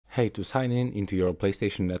Hey, to sign in into your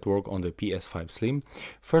PlayStation network on the PS5 Slim,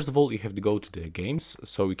 first of all you have to go to the games,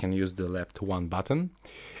 so you can use the left one button,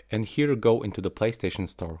 and here go into the PlayStation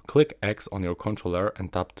Store. Click X on your controller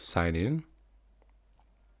and tap to sign in.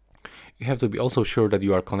 You have to be also sure that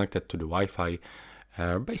you are connected to the Wi-Fi,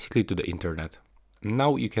 basically to the internet.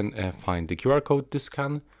 Now you can find the QR code to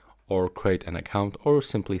scan, or create an account, or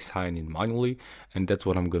simply sign in manually, and that's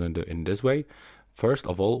what I'm gonna do in this way. First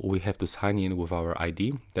of all, we have to sign in with our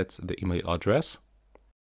ID, that's the email address.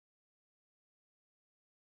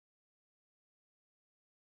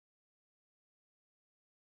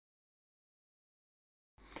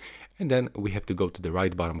 And then we have to go to the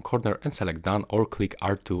right bottom corner and select done, or click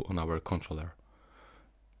R2 on our controller.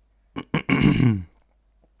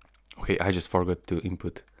 Okay, I just forgot to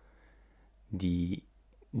input the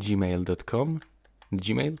gmail.com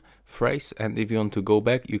Gmail phrase, and if you want to go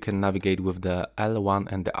back, you can navigate with the L1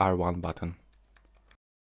 and the R1 button.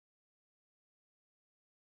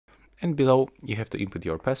 And below you have to input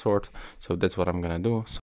your password, so that's what I'm gonna do.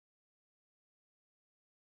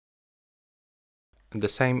 And the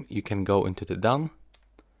same, you can go into the done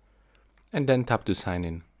and then tap to sign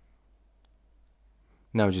in.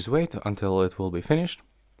 Now just wait until it will be finished.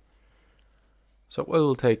 So it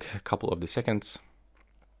will take a couple of the seconds.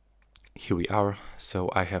 Here we are.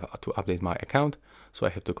 So I have to update my account, so I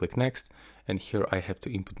have to click next, and here I have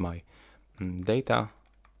to input my data.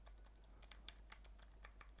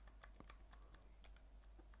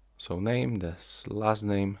 So name, this last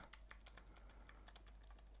name.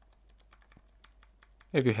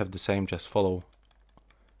 If you have the same, just follow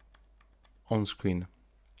on-screen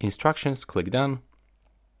instructions, click done.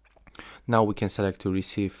 Now we can select to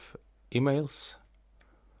receive emails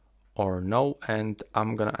or no, and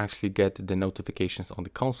I'm gonna actually get the notifications on the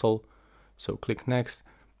console, so click next.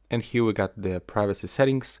 And here we got the privacy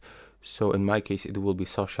settings, so in my case it will be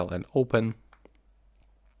social and open.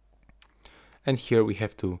 And here we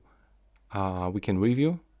have to we can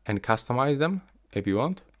review and customize them if you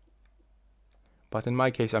want, but in my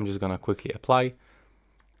case I'm just gonna quickly apply.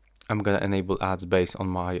 I'm gonna enable ads based on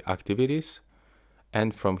my activities,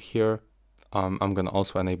 and from here I'm gonna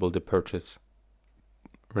also enable the purchase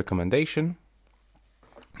recommendation.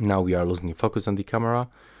 Now we are losing focus on the camera.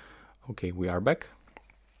 Okay, we are back,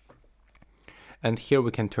 and here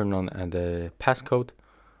we can turn on the passcode,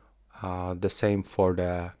 the same for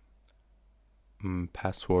the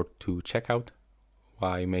password to checkout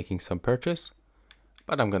while making some purchase,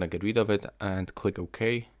 but I'm gonna get rid of it and click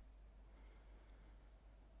OK.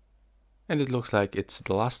 And it looks like it's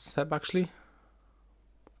the last step actually.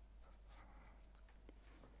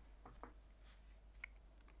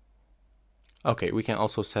 Okay, we can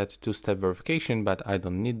also set two-step verification, but I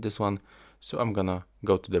don't need this one, so I'm gonna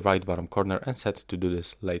go to the right bottom corner and set to do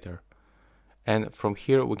this later. And from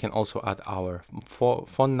here we can also add our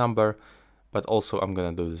phone number, but also I'm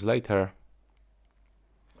gonna do this later.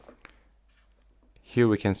 Here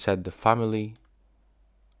we can set the family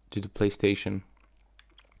to the PlayStation.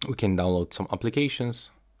 We can download some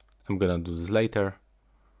applications. I'm gonna do this later.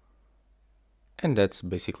 And that's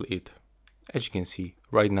basically it. As you can see,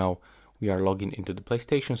 right now we are logging into the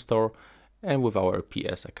PlayStation Store and with our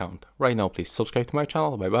PS account. Right now, please subscribe to my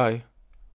channel. Bye bye.